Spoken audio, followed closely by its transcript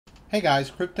Hey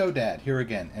guys, CryptoDad here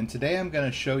again, and today I'm going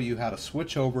to show you how to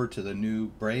switch over to the new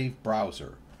Brave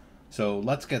browser. So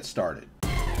let's get started.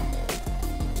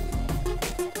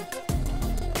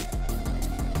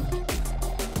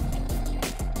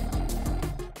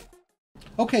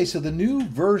 Okay, so the new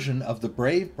version of the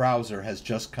Brave browser has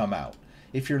just come out.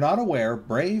 If you're not aware,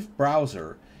 Brave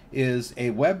browser is a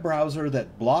web browser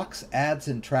that blocks ads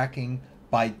and tracking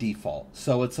by default.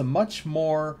 So it's a much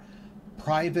more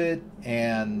private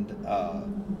and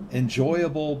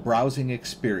enjoyable browsing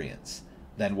experience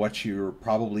than what you're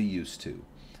probably used to.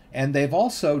 And they've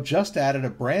also just added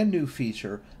a brand new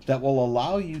feature that will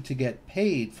allow you to get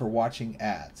paid for watching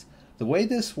ads. The way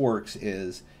this works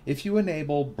is if you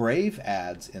enable Brave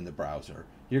ads in the browser,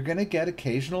 you're going to get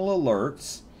occasional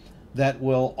alerts that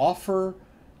will offer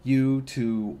you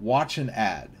to watch an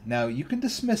ad. Now you can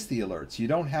dismiss the alerts. You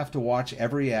don't have to watch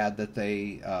every ad that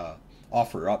they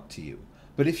offer up to you.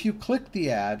 But if you click the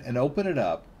ad and open it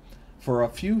up for a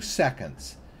few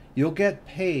seconds, you'll get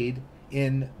paid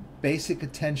in basic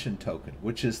attention token,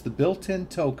 which is the built-in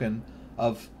token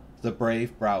of the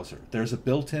Brave browser. There's a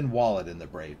built-in wallet in the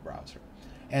Brave browser.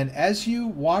 And as you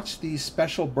watch these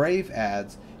special Brave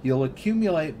ads, you'll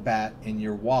accumulate BAT in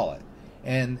your wallet.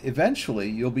 And eventually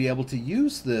you'll be able to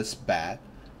use this BAT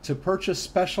to purchase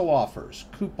special offers,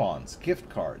 coupons, gift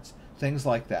cards, things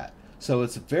like that. So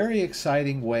it's a very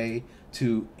exciting way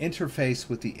to interface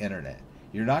with the internet.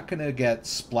 You're not going to get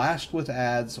splashed with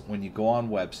ads when you go on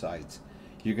websites.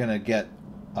 You're going to get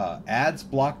ads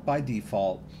blocked by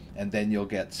default, and then you'll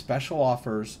get special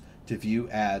offers to view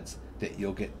ads that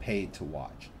you'll get paid to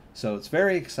watch. So it's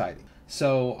very exciting.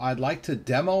 So I'd like to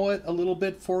demo it a little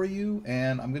bit for you,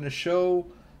 and I'm going to show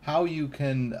how you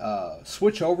can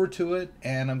switch over to it,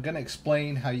 and I'm going to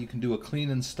explain how you can do a clean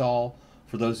install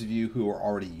for those of you who are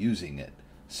already using it.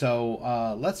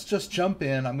 So let's just jump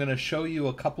in. I'm going to show you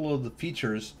a couple of the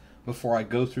features before I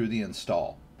go through the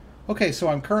install. Okay, so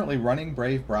I'm currently running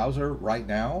Brave browser right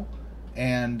now,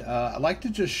 and I'd like to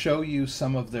just show you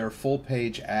some of their full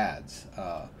page ads.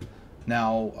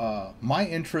 Now my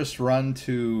interests run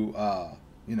to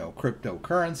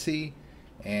cryptocurrency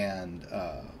and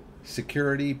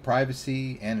security,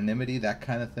 privacy, anonymity, that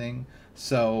kind of thing.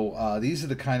 So these are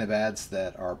the kind of ads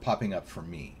that are popping up for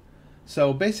me.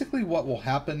 So basically what will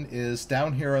happen is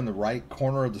down here in the right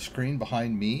corner of the screen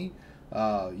behind me,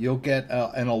 you'll get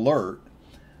an alert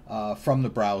from the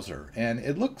browser. And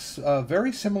it looks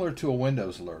very similar to a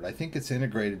Windows alert. I think it's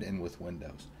integrated in with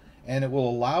Windows. And it will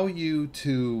allow you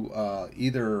to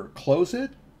either close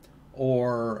it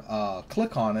or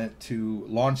click on it to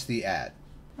launch the ad.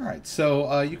 All right,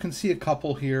 so you can see a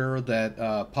couple here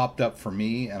that popped up for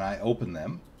me, and I opened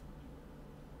them.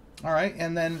 All right,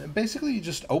 and then basically you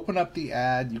just open up the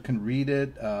ad, you can read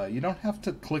it. You don't have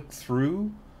to click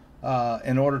through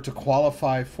in order to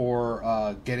qualify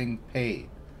for getting paid.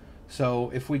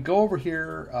 So if we go over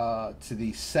here to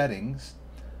the settings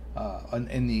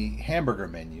in the hamburger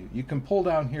menu, you can pull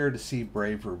down here to see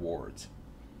Brave Rewards.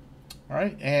 All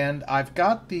right, and I've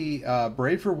got the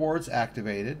Brave Rewards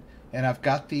activated, and I've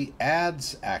got the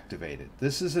ads activated.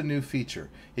 This is a new feature.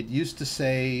 It used to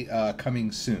say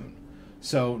coming soon.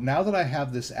 So now that I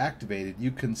have this activated, you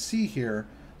can see here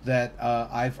that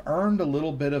I've earned a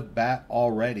little bit of BAT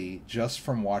already just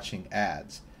from watching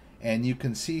ads. And you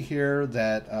can see here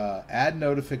that ad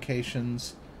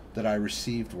notifications that I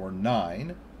received were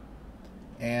 9.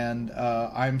 And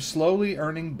I'm slowly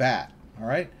earning BAT, all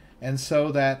right? And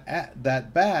so that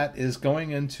BAT is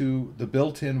going into the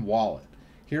built-in wallet.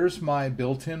 Here's my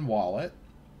built-in wallet.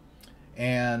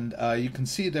 And you can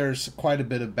see there's quite a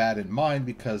bit of BAT in mine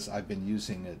because I've been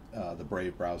using it, the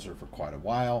Brave browser for quite a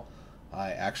while.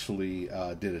 I actually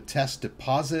did a test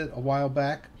deposit a while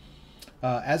back.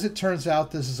 As it turns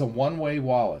out, this is a one-way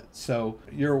wallet. So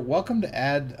you're welcome to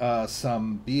add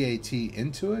some BAT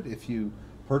into it if you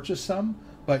purchase some,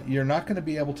 but you're not going to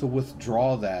be able to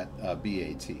withdraw that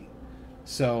BAT.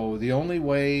 So the only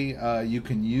way you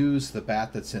can use the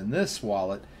BAT that's in this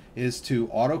wallet is to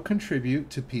auto-contribute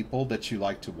to people that you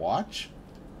like to watch.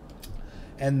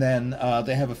 And then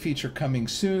they have a feature coming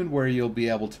soon where you'll be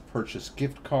able to purchase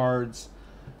gift cards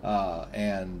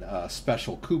and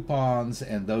special coupons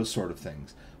and those sort of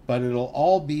things. But it'll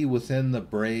all be within the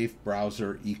Brave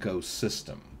browser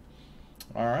ecosystem.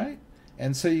 All right?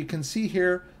 And so you can see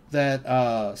here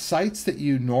that sites that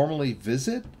you normally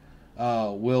visit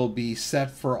will be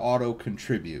set for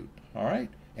auto-contribute. All right?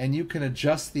 And you can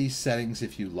adjust these settings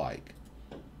if you like.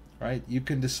 Right? You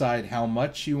can decide how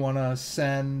much you want to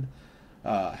send,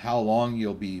 how long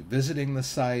you'll be visiting the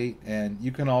site, and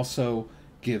you can also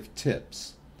give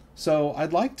tips. So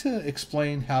I'd like to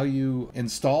explain how you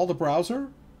install the browser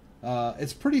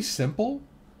It's pretty simple,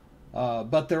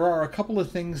 but there are a couple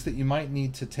of things that you might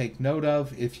need to take note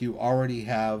of if you already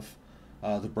have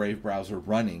the Brave browser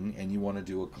running and you want to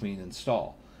do a clean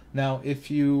install. Now, if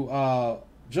you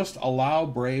just allow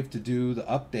Brave to do the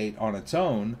update on its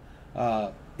own,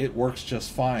 it works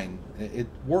just fine. It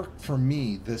worked for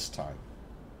me this time.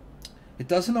 It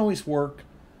doesn't always work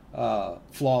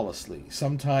flawlessly.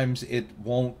 Sometimes it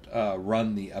won't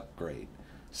run the upgrade.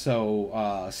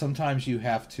 So sometimes you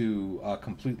have to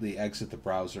completely exit the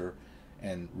browser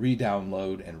and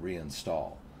re-download and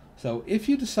reinstall. So if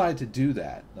you decide to do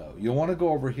that, though, you'll want to go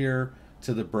over here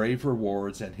to the Brave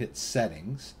Rewards and hit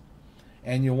Settings,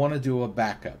 and you'll want to do a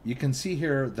backup. You can see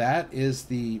here that is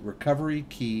the recovery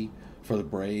key for the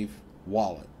Brave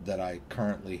wallet that I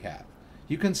currently have.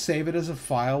 You can save it as a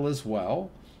file as well.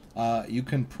 You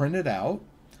can print it out.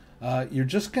 You're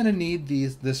just going to need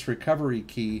this recovery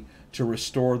key to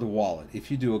restore the wallet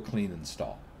if you do a clean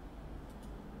install.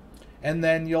 And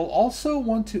then you'll also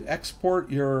want to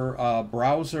export your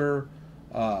browser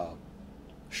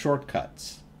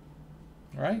shortcuts.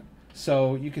 All right?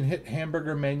 So you can hit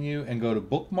hamburger menu and go to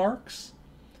bookmarks,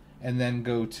 and then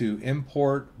go to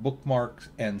import bookmarks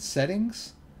and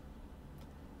settings.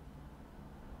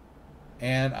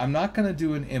 And I'm not going to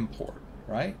do an import,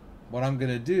 right? What I'm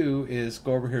going to do is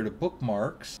go over here to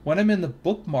bookmarks. When I'm in the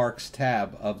bookmarks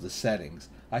tab of the settings,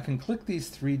 I can click these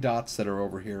three dots that are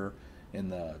over here in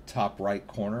the top right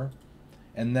corner,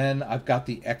 and then I've got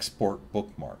the export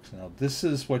bookmarks. Now this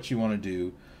is what you want to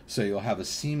do so you'll have a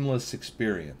seamless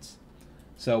experience.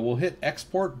 So we'll hit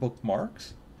export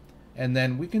bookmarks, and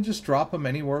then we can just drop them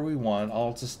anywhere we want.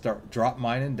 I'll just drop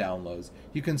mine in downloads.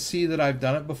 You can see that I've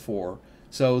done it before.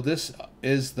 So this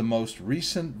is the most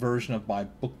recent version of my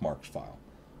bookmarks file.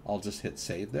 I'll just hit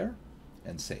save there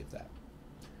and save that.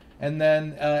 And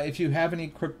then if you have any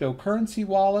cryptocurrency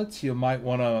wallets, you might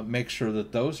want to make sure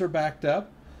that those are backed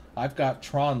up. I've got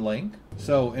Tron Link.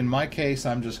 So in my case,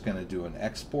 I'm just going to do an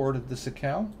export of this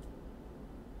account.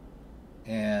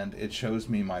 And it shows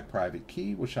me my private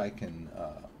key, which I can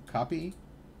copy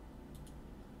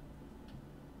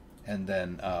and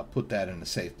then put that in a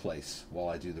safe place while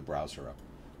I do the browser up.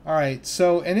 All right,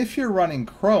 so, and if you're running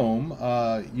Chrome,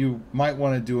 you might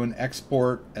want to do an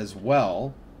export as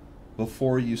well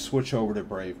before you switch over to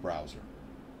Brave browser.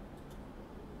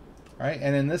 All right,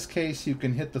 and in this case, you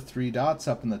can hit the three dots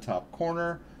up in the top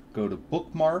corner, go to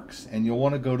bookmarks, and you'll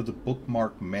want to go to the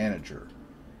bookmark manager.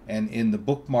 And in the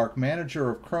bookmark manager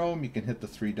of Chrome, you can hit the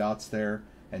three dots there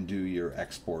and do your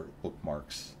export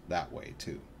bookmarks that way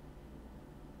too.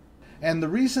 And the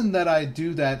reason that I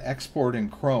do that export in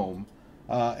Chrome,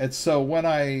 it's so when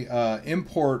I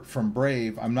import from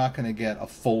Brave, I'm not going to get a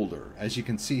folder. As you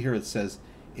can see here, it says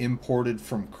imported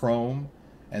from Chrome,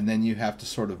 and then you have to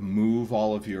sort of move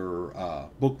all of your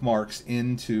bookmarks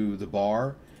into the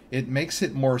bar. It makes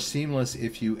it more seamless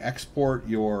if you export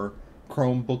your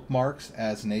Chrome bookmarks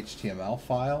as an HTML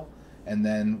file, and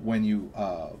then when you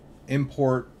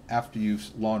import after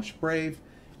you've launched Brave,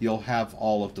 you'll have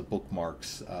all of the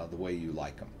bookmarks the way you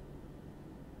like them.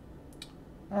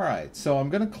 All right, so I'm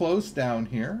going to close down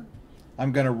here.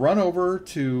 I'm going to run over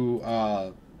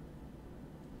to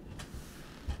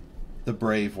the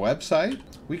Brave website.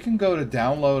 We can go to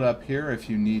download up here if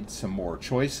you need some more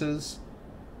choices.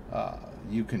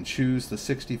 You can choose the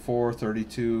 64,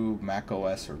 32, Mac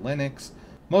OS, or Linux.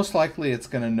 Most likely it's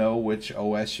going to know which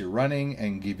OS you're running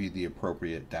and give you the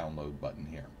appropriate download button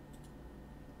here.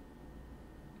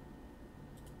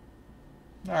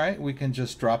 Alright, we can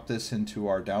just drop this into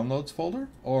our downloads folder,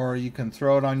 or you can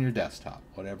throw it on your desktop,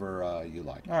 whatever you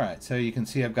like. Alright, so you can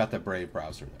see I've got the Brave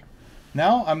browser there.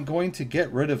 Now I'm going to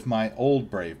get rid of my old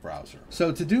Brave browser.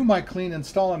 So to do my clean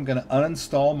install, I'm going to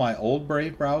uninstall my old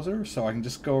Brave browser. So I can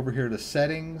just go over here to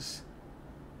Settings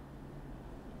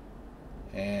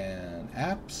and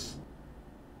Apps.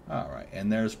 Alright, and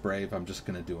there's Brave. I'm just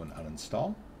going to do an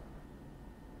uninstall.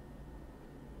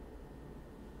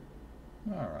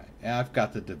 Alright, I've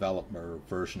got the developer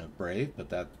version of Brave, but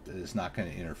that is not going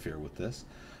to interfere with this.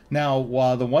 Now,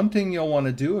 the one thing you'll want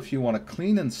to do if you want to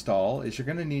clean install is you're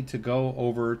going to need to go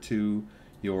over to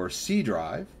your C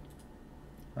drive,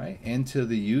 right, into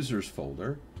the users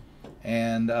folder,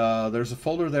 and there's a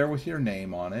folder there with your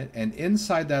name on it, and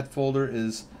inside that folder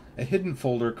is a hidden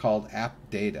folder called App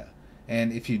Data.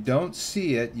 And if you don't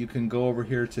see it, you can go over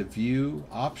here to View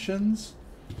Options,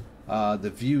 the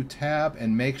View tab,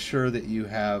 and make sure that you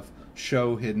have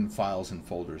Show Hidden Files and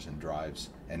Folders and Drives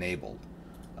enabled.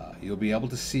 You'll be able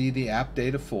to see the app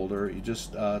data folder. You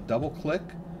just double click,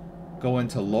 go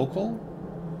into local,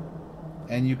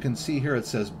 and you can see here it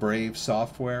says Brave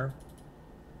software,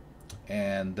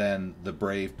 and then the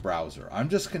Brave browser. I'm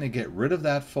just going to get rid of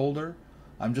that folder.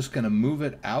 I'm just going to move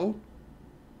it out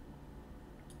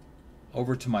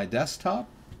over to my desktop.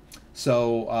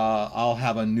 So I'll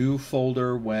have a new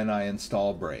folder when I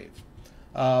install Brave.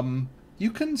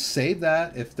 You can save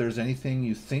that if there's anything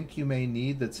you think you may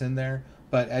need that's in there.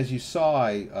 But as you saw,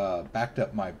 I backed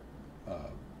up my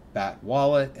BAT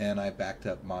wallet and I backed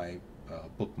up my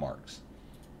bookmarks.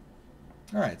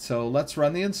 All right, so let's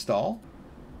run the install.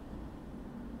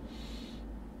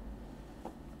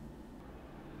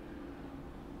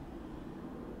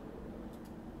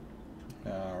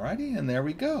 Alrighty, and there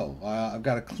we go. I've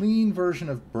got a clean version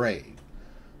of Brave.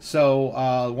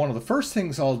 So one of the first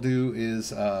things I'll do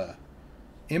is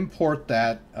import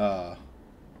that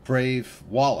Brave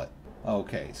wallet.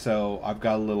 Okay, so I've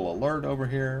got a little alert over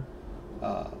here.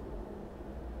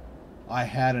 I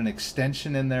had an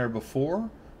extension in there before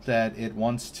that it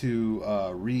wants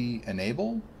to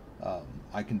re-enable.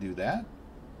 I can do that.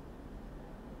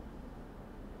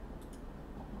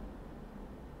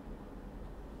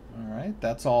 All right,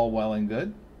 that's all well and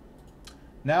good.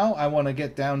 Now I want to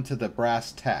get down to the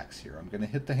brass tacks here. I'm going to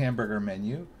hit the hamburger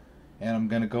menu and I'm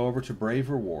going to go over to Brave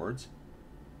Rewards.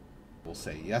 We'll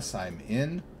say, yes, I'm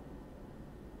in.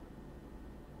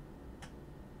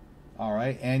 All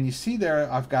right, and you see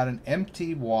there I've got an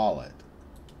empty wallet.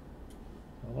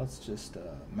 Well, let's just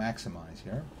maximize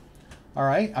here. All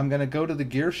right, I'm going to go to the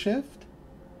gear shift.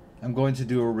 I'm going to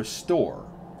do a restore.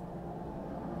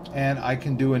 And I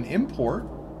can do an import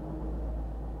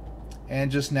and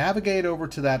just navigate over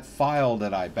to that file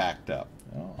that I backed up.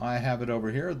 Well, I have it over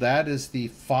here. That is the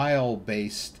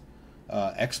file-based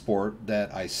export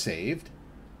that I saved.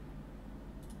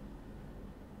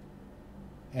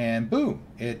 And boom,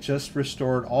 it just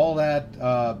restored all that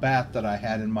BAT that I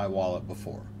had in my wallet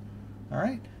before. All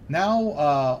right, now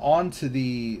on to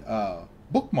the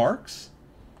bookmarks.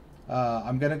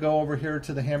 I'm going to go over here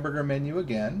to the hamburger menu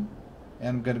again.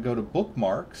 And I'm going to go to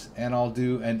bookmarks and I'll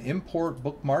do an import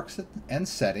bookmarks and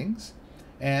settings.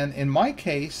 And in my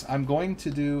case, I'm going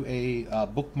to do a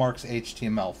bookmarks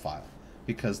HTML file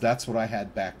because that's what I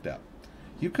had backed up.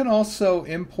 You can also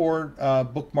import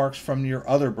bookmarks from your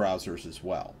other browsers as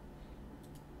well.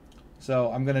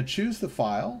 So I'm going to choose the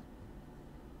file.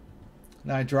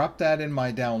 Now I drop that in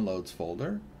my downloads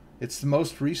folder. It's the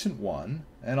most recent one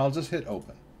and I'll just hit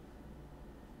open.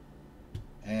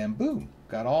 And boom.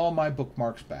 Got all my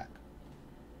bookmarks back.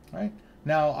 Right?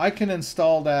 Now I can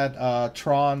install that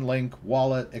Tron Link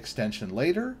wallet extension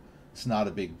later. It's not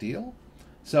a big deal.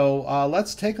 So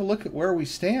let's take a look at where we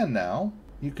stand now.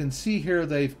 You can see here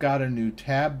they've got a new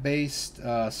tab-based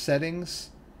settings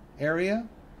area.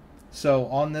 So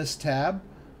on this tab,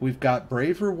 we've got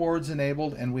Brave Rewards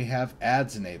enabled and we have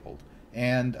ads enabled.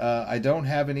 And I don't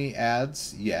have any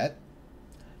ads yet.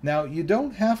 Now, you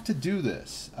don't have to do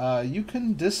this. You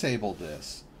can disable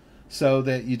this so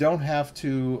that you don't have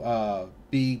to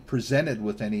be presented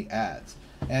with any ads.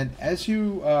 And as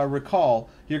you recall,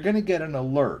 you're going to get an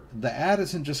alert. The ad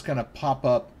isn't just going to pop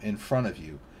up in front of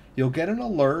you. You'll get an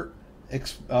alert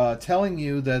telling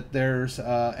you that there's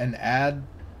an ad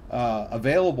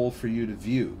available for you to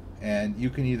view. And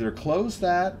you can either close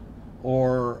that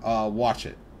or watch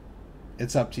it.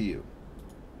 It's up to you.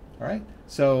 All right?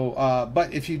 So,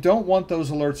 but if you don't want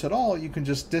those alerts at all, you can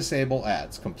just disable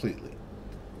ads completely.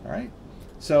 All right.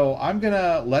 So I'm going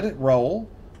to let it roll,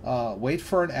 wait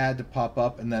for an ad to pop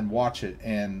up, and then watch it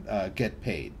and get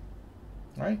paid.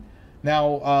 All right.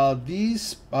 Now,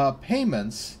 these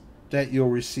payments that you'll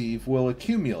receive will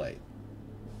accumulate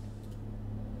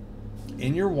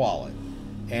in your wallet.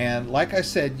 And like I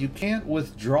said, you can't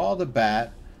withdraw the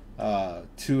BAT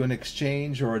to an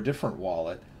exchange or a different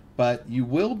wallet. But you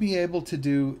will be able to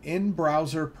do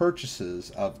in-browser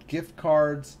purchases of gift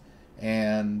cards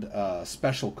and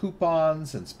special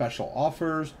coupons and special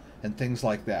offers and things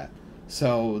like that.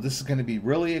 So this is going to be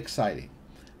really exciting.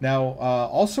 Now,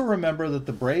 also remember that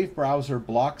the Brave browser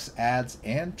blocks ads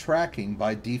and tracking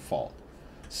by default.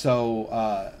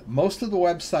 So most of the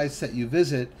websites that you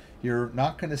visit, you're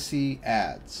not going to see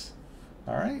ads.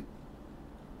 All right?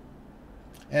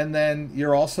 And then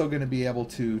you're also going to be able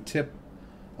to tip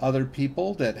other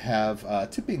people that have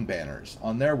tipping banners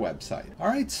on their website. All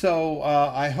right, so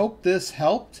I hope this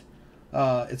helped.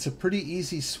 It's a pretty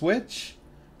easy switch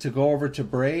to go over to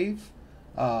Brave.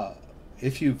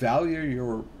 If you value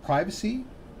your privacy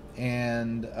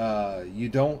and you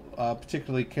don't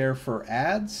particularly care for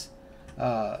ads,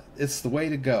 it's the way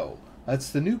to go.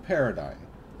 That's the new paradigm.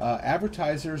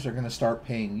 Advertisers are going to start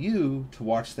paying you to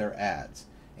watch their ads,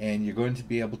 and you're going to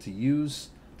be able to use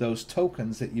those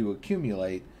tokens that you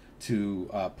accumulate to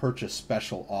purchase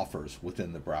special offers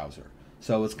within the browser.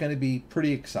 So it's going to be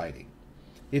pretty exciting.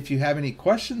 If you have any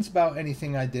questions about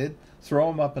anything I did, throw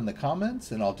them up in the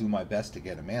comments and I'll do my best to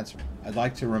get them answered. I'd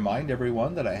like to remind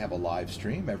everyone that I have a live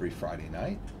stream every Friday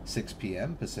night, 6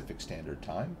 p.m. Pacific Standard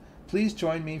Time. Please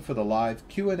join me for the live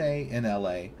Q&A in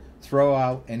LA. Throw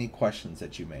out any questions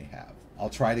that you may have. I'll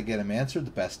try to get them answered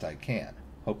the best I can.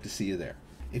 Hope to see you there.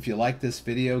 If you like this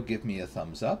video, give me a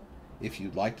thumbs up. If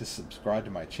you'd like to subscribe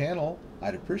to my channel,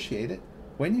 I'd appreciate it.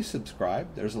 When you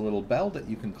subscribe, there's a little bell that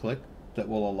you can click that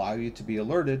will allow you to be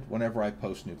alerted whenever I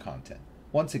post new content.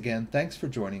 Once again, thanks for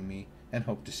joining me and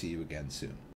hope to see you again soon.